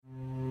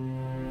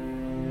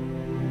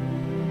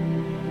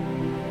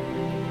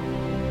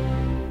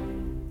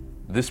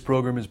This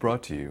program is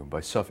brought to you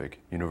by Suffolk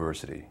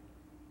University.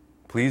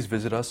 Please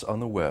visit us on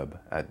the web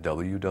at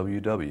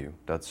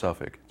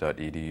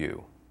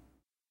www.suffolk.edu.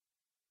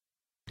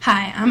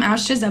 Hi, I'm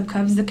Astra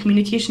Zubkovs, the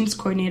Communications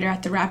Coordinator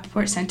at the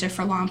Rappaport Center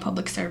for Law and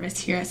Public Service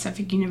here at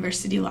Suffolk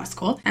University Law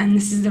School, and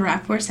this is the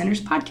Rappaport Center's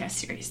podcast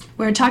series.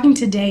 We're talking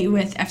today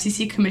with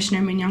FCC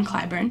Commissioner Mignon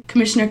Clyburn.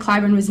 Commissioner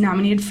Clyburn was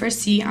nominated for a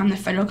seat on the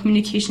Federal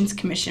Communications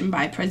Commission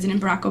by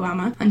President Barack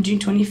Obama on June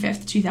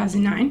 25,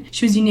 2009.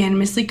 She was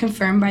unanimously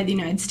confirmed by the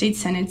United States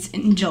Senate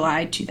in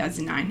July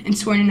 2009 and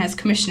sworn in as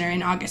Commissioner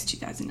in August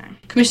 2009.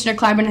 Commissioner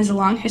Clyburn has a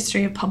long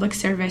history of public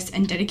service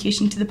and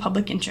dedication to the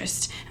public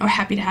interest, and we're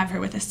happy to have her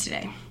with us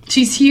today.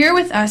 She's here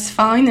with us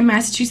following the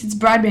Massachusetts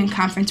Broadband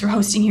Conference we're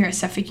hosting here at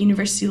Suffolk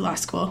University Law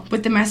School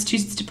with the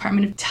Massachusetts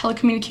Department of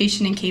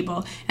Telecommunication and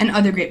Cable and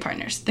other great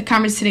partners. The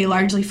conference today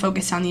largely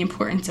focused on the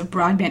importance of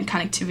broadband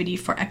connectivity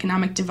for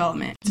economic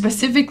development,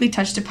 specifically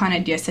touched upon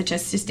ideas such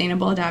as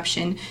sustainable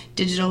adoption,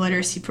 digital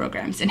literacy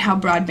programs, and how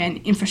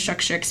broadband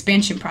infrastructure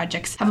expansion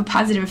projects have a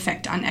positive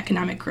effect on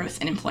economic growth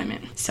and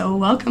employment. So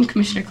welcome,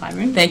 Commissioner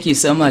Clyburn. Thank you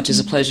so much. It's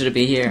a pleasure to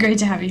be here. Great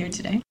to have you here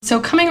today.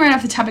 So coming right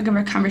off the topic of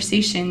our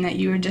conversation that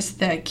you were just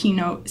the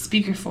keynote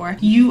speaker for,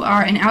 you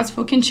are an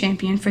outspoken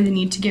champion for the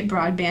need to get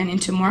broadband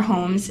into more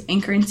homes,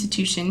 anchor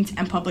institutions,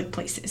 and public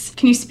places.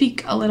 Can you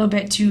speak a little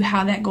bit to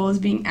how that goal is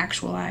being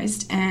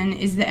actualized, and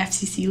is the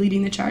FCC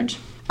leading the charge?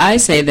 I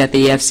say that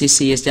the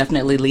FCC is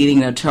definitely leading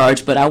the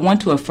charge, but I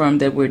want to affirm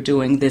that we're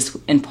doing this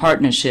in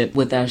partnership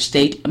with our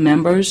state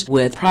members,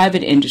 with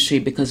private industry,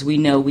 because we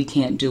know we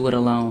can't do it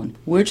alone.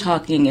 We're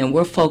talking and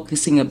we're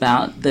focusing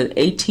about the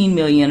 18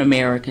 million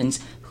Americans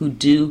who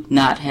do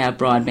not have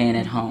broadband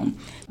at home.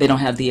 They don't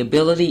have the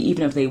ability,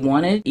 even if they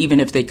want it,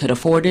 even if they could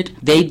afford it.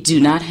 They do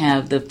not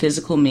have the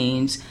physical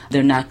means.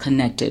 They're not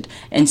connected.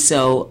 And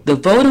so the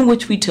vote in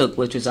which we took,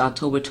 which was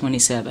October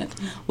 27th,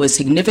 was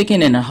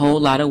significant in a whole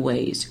lot of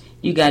ways.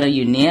 You got a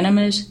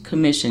unanimous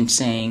commission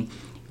saying,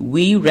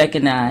 we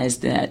recognize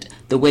that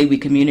the way we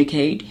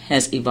communicate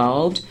has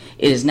evolved.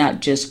 It is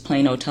not just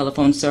plain old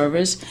telephone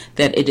service,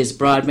 that it is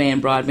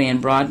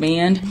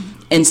broadband.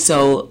 And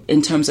so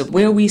in terms of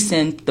where we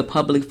send the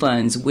public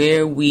funds,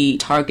 where we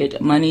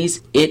target monies,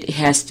 it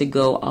has to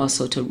go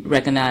also to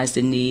recognize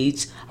the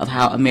needs of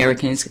how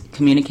Americans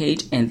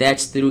communicate, and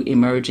that's through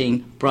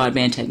emerging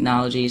broadband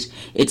technologies.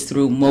 It's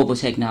through mobile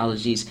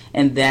technologies,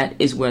 and that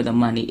is where the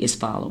money is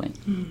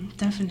following.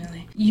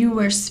 Definitely. You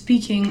were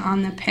speaking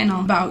on the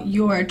panel about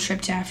your trip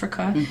to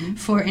Africa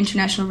for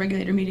international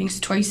regulator meetings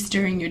twice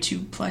during your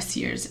 2+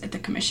 years at the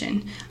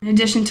Commission. In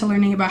addition to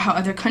learning about how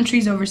other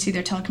countries oversee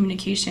their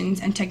telecommunications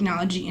and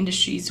technology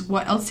industries,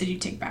 what else did you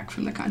take back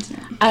from the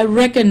continent? I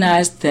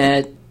recognize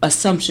that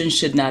assumptions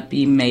should not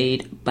be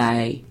made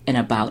by and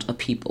about a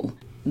people.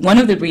 One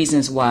of the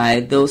reasons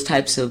why those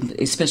types of,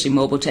 especially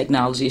mobile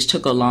technologies,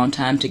 took a long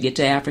time to get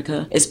to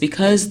Africa is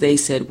because they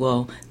said,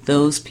 well,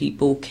 those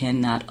people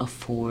cannot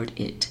afford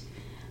it.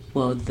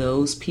 Well,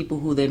 those people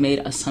who they made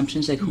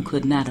assumptions that who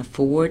could not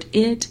afford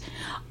it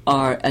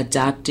are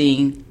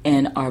adopting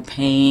and are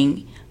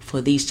paying for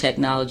these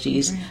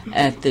technologies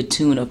at the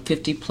tune of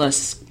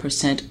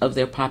 50+% of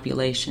their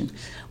population.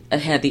 I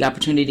had the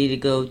opportunity to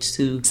go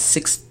to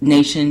 6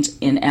 nations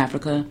in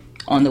Africa,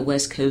 on the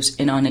West Coast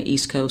and on the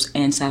East Coast,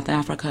 and South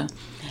Africa.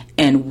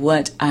 And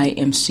what I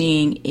am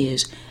seeing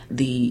is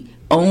the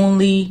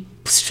only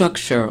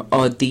structure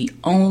or the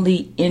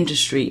only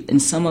industry in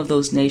some of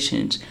those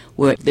nations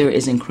where there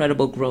is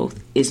incredible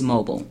growth is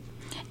mobile.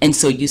 And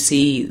so you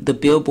see the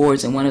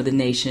billboards in one of the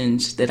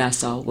nations that I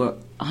saw were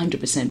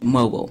 100%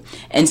 mobile.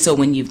 And so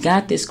when you've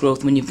got this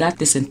growth, when you've got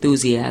this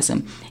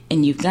enthusiasm,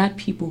 and you've got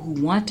people who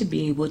want to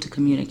be able to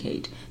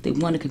communicate, they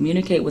want to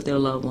communicate with their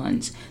loved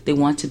ones, they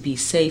want to be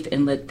safe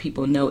and let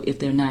people know if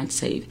they're not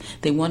safe.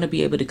 They want to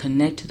be able to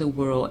connect to the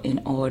world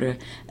in order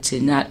to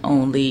not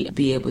only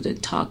be able to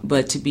talk,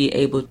 but to be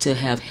able to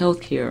have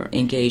healthcare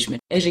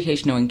engagement,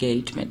 educational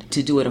engagement,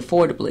 to do it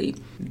affordably.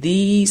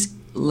 These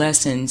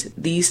lessons,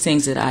 these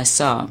things that I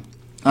saw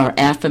are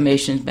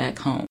affirmations back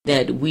home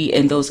that we,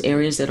 in those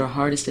areas that are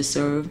hardest to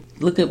serve,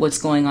 look at what's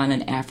going on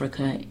in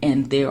Africa,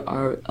 and there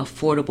are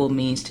affordable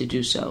means to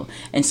do so.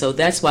 And so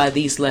that's why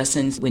these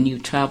lessons, when you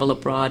travel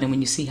abroad and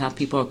when you see how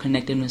people are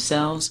connecting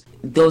themselves,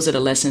 those are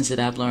the lessons that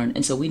I've learned.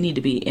 And so we need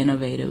to be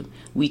innovative.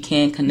 We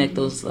can connect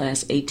those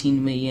last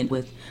 18 million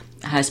with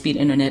high-speed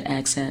internet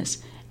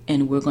access,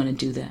 and we're going to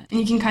do that. And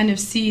you can kind of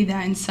see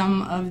that in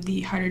some of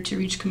the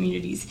harder-to-reach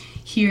communities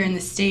here in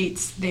the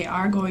States, they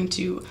are going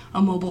to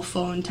a mobile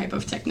phone type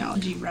of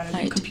technology rather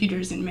than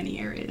computers in many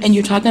areas. And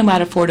you're talking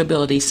about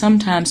affordability.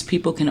 Sometimes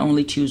people can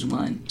only choose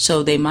one.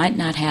 So they might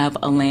not have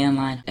a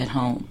landline at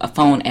home, a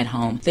phone at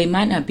home. They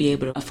might not be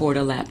able to afford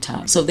a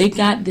laptop. So they've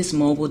got this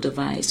mobile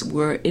device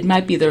where it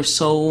might be their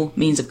sole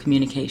means of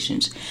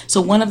communications. So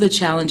one of the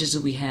challenges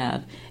that we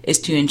have is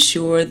to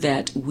ensure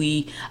that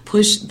we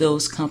push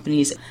those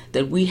companies,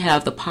 that we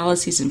have the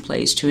policies in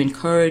place to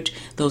encourage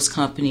those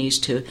companies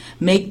to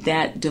make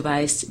that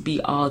device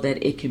be all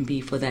that it can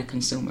be for that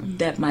consumer.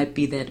 That might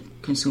be that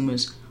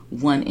consumer's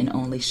one and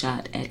only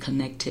shot at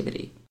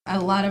connectivity. a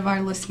lot of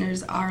our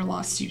listeners are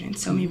law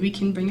students, so maybe we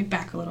can bring it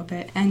back a little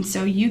bit. And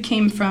so you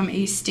came from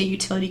a state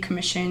utility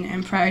commission,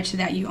 and prior to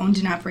that you owned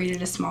and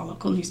operated a small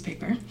local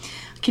newspaper.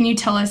 Can you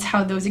tell us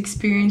how those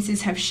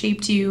experiences have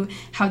shaped you,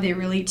 how they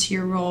relate to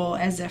your role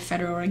as a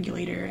federal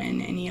regulator, and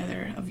any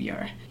other of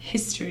your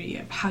history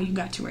of how you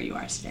got to where you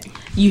are today?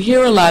 You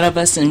hear a lot of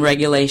us in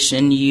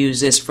regulation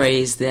use this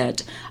phrase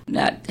that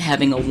not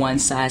having a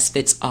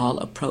one-size-fits-all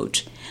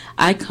approach.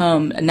 I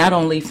come not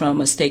only from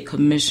a state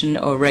commission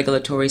or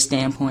regulatory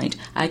standpoint,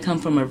 I come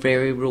from a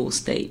very rural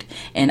state.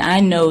 And I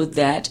know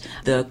that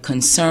the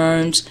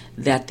concerns,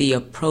 that the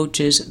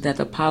approaches, that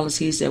the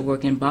policies that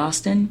work in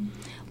Boston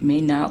may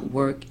not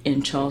work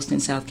in Charleston,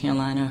 South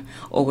Carolina,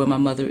 or where my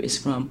mother is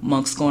from,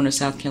 Moncks Corner,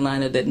 South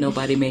Carolina, that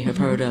nobody may have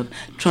heard of.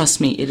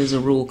 Trust me, it is a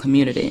rural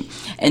community.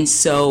 And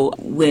so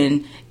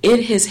when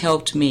it has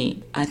helped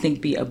me, I think,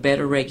 be a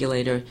better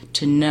regulator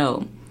to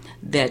know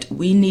that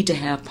we need to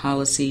have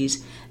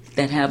policies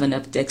that have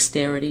enough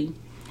dexterity,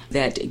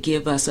 that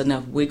give us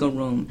enough wiggle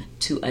room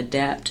to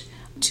adapt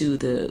to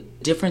the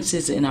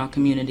differences in our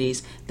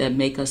communities that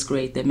make us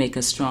great, that make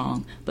us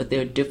strong, but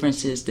there are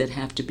differences that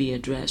have to be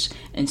addressed.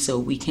 And so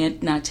we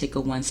can't not take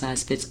a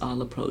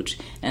one-size-fits-all approach.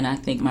 And I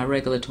think my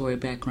regulatory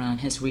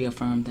background has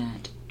reaffirmed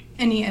that.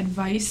 Any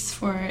advice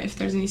for if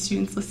there's any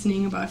students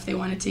listening about if they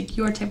want to take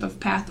your type of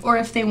path, or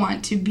if they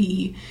want to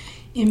be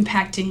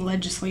impacting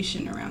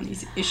legislation around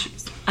these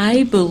issues?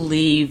 I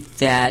believe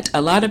that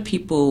a lot of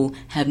people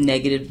have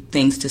negative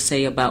things to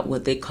say about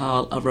what they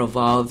call a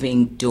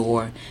revolving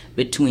door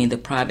between the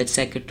private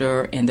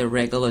sector and the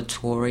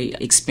regulatory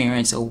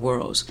experience or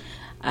worlds.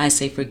 I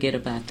say forget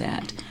about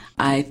that.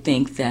 I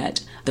think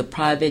that the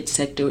private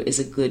sector is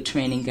a good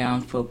training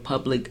ground for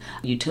public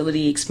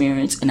utility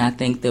experience, and I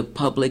think the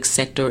public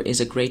sector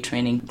is a great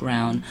training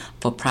ground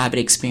for private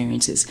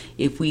experiences.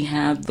 If we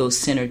have those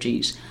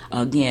synergies,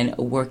 again,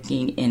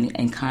 working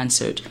in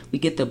concert, we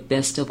get the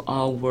best of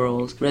all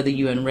worlds, whether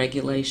you're in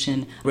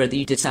regulation, whether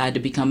you decide to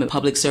become a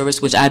public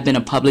service, which I've been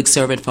a public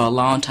servant for a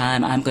long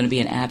time, I'm going to be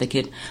an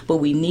advocate, but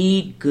we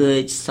need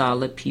good,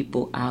 solid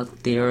people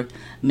out there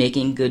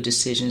making good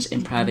decisions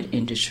in private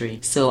industry.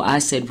 So I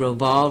said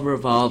revolve,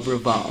 revolve,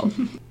 revolve.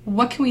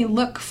 What can we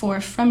look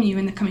for from you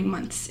in the coming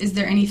months? Is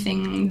there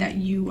anything that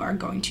you are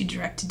going to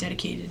direct a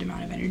dedicated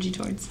amount of energy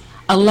towards?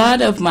 A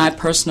lot of my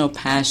personal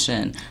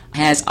passion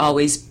has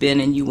always been,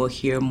 and you will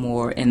hear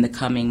more in the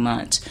coming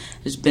months,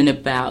 has been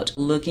about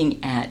looking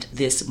at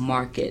this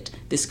market,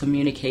 this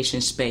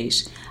communication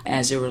space,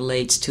 as it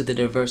relates to the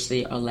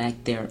diversity or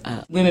lack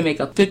thereof. Women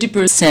make up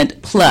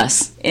 50%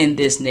 plus in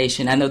this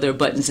nation. I know there are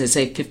buttons that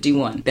say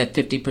 51, that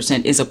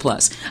 50% is a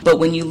plus. But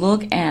when you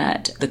look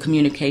at the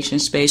communication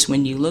space,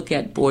 when you look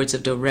at boards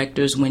of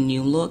directors, when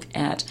you look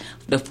at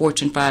the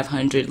Fortune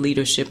 500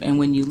 leadership, and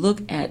when you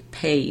look at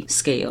pay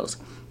scales,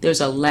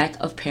 there's a lack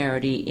of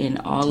parity in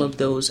all of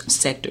those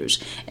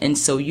sectors. And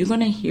so you're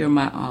going to hear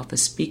my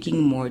office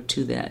speaking more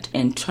to that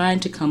and trying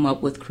to come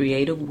up with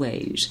creative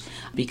ways,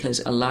 because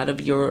a lot of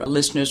your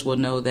listeners will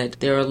know that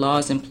there are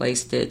laws in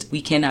place that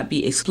we cannot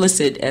be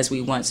explicit as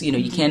we want. So,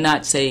 you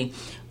cannot say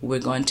we're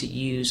going to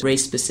use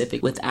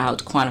race-specific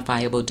without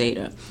quantifiable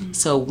data.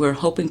 So we're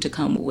hoping to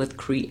come up with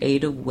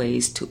creative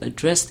ways to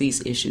address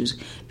these issues,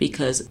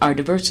 because our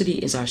diversity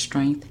is our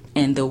strength,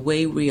 and the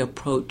way we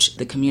approach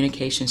the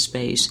communication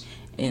space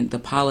and the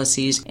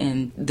policies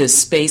and the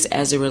space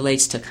as it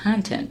relates to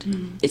content.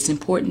 It's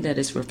important that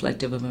it's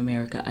reflective of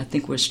America. I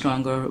think we're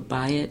stronger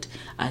by it.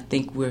 I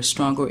think we're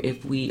stronger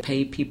if we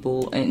pay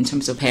people in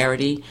terms of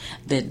parity,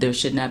 that there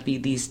should not be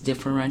these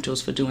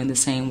differentials for doing the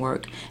same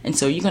work. And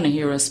so you're going to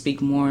hear us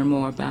speak more and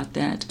more about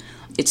that.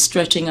 It's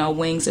stretching our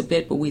wings a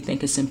bit, but we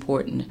think it's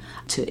important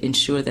to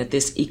ensure that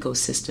this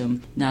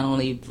ecosystem not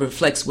only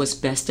reflects what's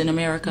best in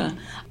America,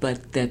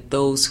 but that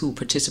those who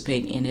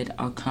participate in it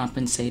are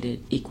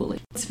compensated equally.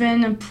 It's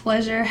been a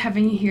pleasure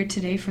having you here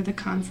today for the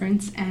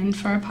conference and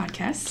for our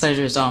podcast.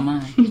 Pleasure is all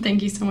mine.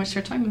 Thank you so much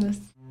for talking with us.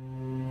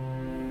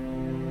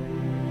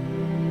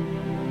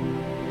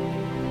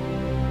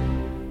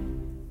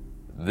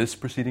 This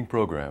preceding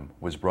program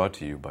was brought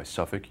to you by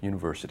Suffolk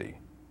University.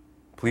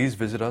 Please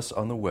visit us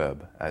on the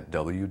web at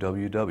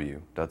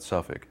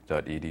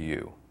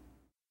www.suffolk.edu.